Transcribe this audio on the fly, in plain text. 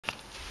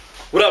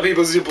What up,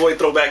 people? This is your boy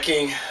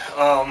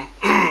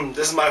ThrowBacKing.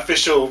 This is my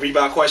official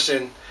Reebok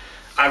question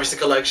Iverson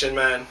collection,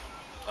 man.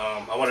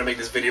 I want to make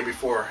this video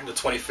before the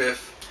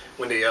 25th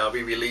when they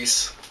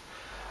re-release.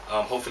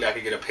 Hopefully I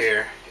can get a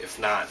pair. If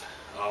not,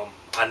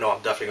 I know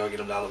I'm definitely going to get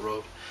them down the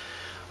road.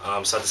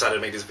 So I decided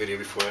to make this video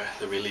before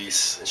the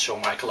release and show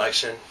my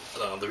collection.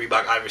 The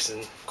Reebok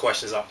Iverson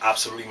questions are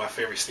absolutely my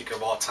favorite sneaker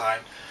of all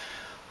time.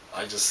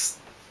 I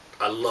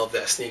love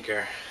that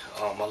sneaker.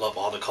 I love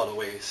all the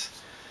colorways.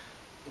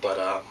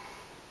 But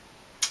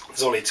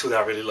there's only two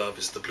that I really love.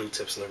 It's the blue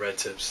tips and the red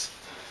tips.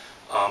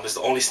 It's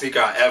the only sneaker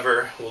I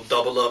ever will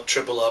double up,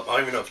 triple up. I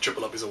don't even know if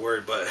triple up is a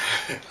word, but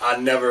I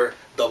never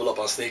double up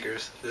on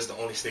sneakers. This is the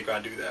only sneaker I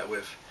do that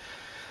with.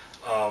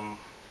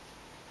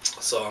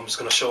 So I'm just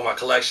going to show my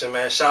collection,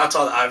 man. Shout out to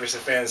all the Iverson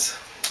fans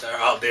that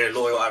are out there,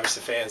 loyal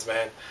Iverson fans,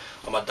 man.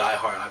 I'm a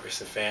die-hard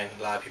Iverson fan.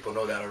 A lot of people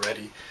know that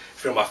already.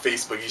 If you're on my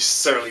Facebook, you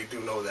certainly do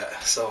know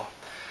that. So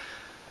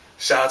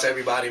shout out to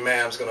everybody,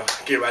 man. I'm just going to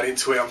get right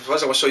into it.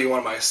 First, I'm going to show you one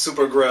of my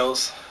super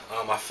grails.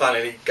 I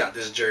finally got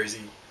this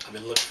jersey. I've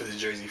been looking for this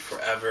jersey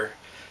forever.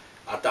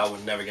 I thought I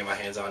would never get my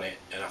hands on it,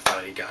 and I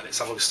finally got it.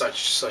 So I'm going to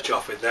start you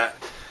off with that.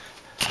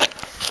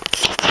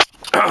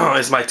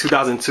 It's my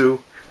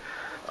 2002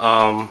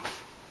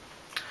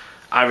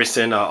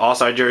 Iverson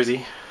All-Star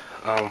jersey.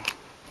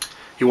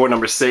 He wore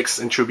number 6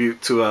 in tribute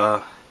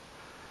to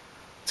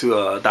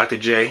Dr.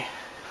 J.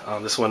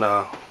 This one,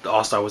 the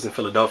All-Star was in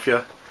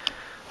Philadelphia.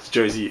 This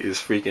jersey is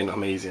freaking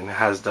amazing. It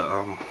has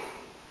the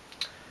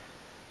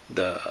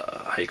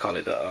how you call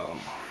it,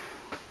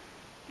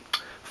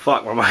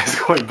 fuck, my mind's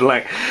going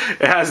blank.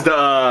 It has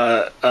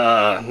the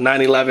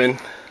 9/11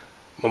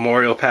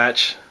 memorial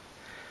patch.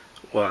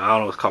 Well, I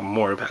don't know what's called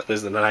memorial patch.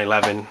 There's the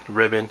 9/11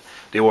 ribbon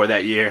they wore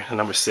that year,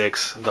 number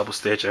 6, double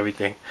stitch,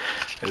 everything.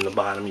 And in the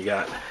bottom you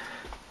got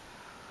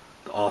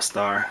the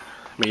All-Star,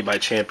 made by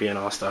Champion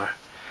All-Star.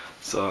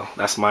 So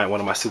that's one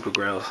of my super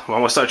grails. Well,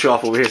 I'm gonna start you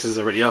off over here since it's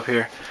already up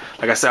here.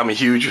 Like I said, I'm a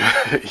huge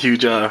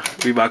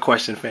Reebok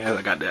question fan.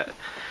 I got that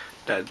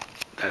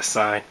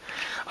sign.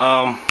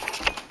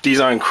 These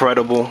are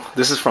incredible.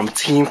 This is from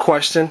Team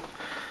Question.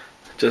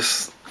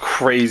 Just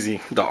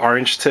crazy. The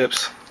orange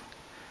tips.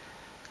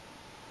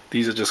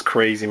 These are just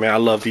crazy, man. I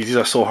love these. These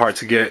are so hard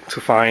to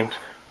find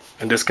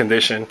in this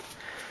condition.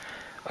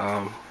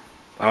 I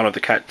don't know if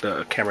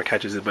the camera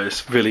catches it, but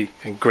it's really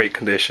in great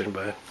condition.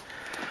 But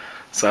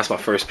so that's my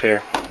first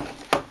pair.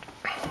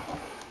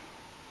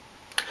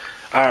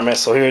 All right, man.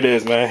 So here it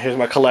is, man. Here's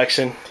my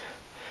collection.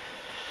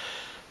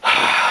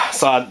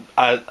 So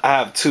I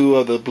have 2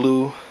 of the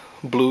blue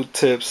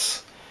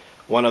tips.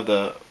 One of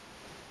the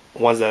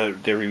ones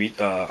that they're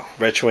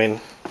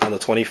retroing on the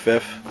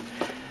 25th.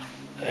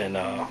 And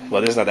well,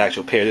 this is not the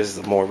actual pair. This is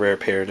a more rare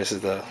pair. This is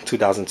the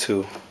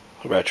 2002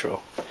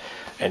 retro,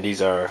 and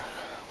these are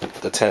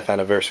the 10th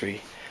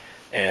anniversary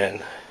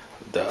and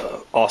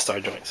the All-Star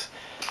joints.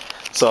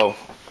 So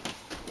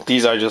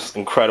these are just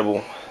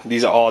incredible.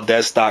 These are all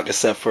dead stock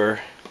except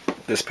for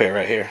this pair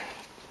right here,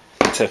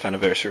 10th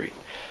anniversary.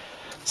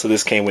 So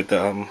this came with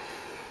the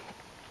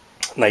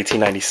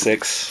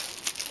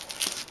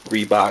 1996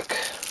 Reebok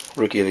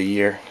Rookie of the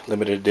Year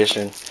limited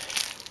edition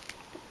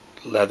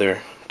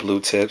leather blue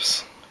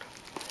tips.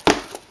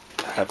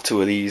 I have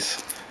 2 of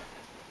these,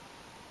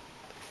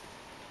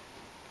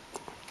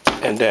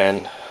 and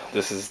then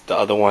this is the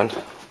other one.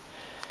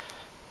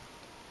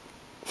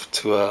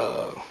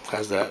 Also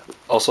has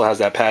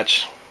that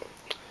patch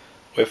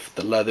with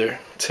the leather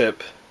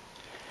tip.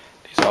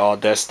 These are all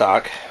dead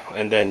stock,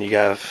 and then you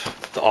have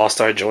the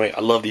All-Star joint.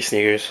 I love these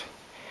sneakers.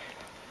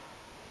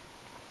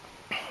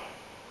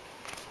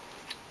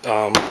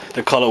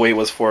 The colorway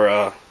was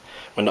for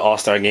when the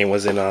All-Star game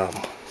was in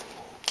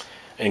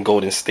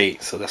Golden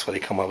State, so that's why they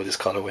come out with this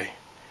colorway.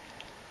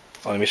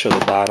 Let me show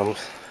the bottoms.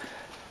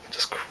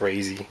 Just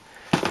crazy.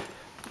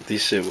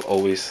 These shit were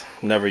always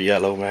never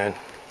yellow, man.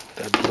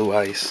 That blue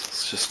ice,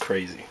 it's just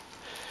crazy.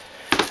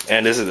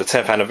 And this is the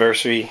 10th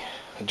anniversary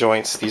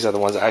joints. These are the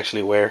ones I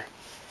actually wear.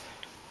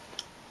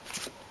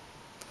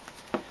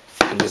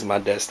 And this is my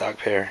dead stock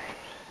pair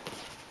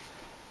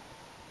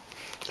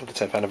of the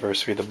 10th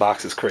anniversary. The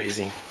box is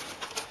crazy.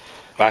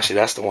 Well, actually,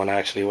 that's the one I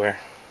actually wear.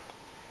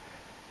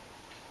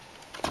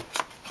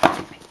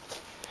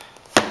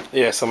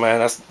 Yeah, so man,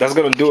 that's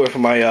gonna do it for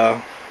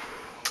my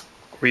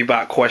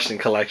Reebok question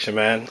collection,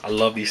 man. I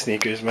love these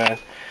sneakers, man,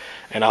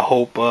 and I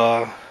hope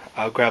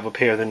I'll grab a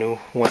pair of the new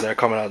ones that are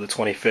coming out the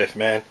 25th,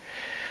 man.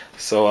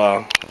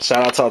 So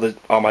shout out to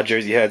all my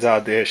jersey heads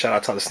out there. Shout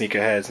out to all the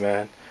sneaker heads,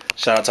 man.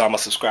 Shout out to all my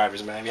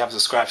subscribers, man. If you haven't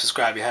subscribed,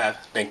 subscribe. You have.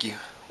 Thank you.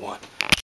 1.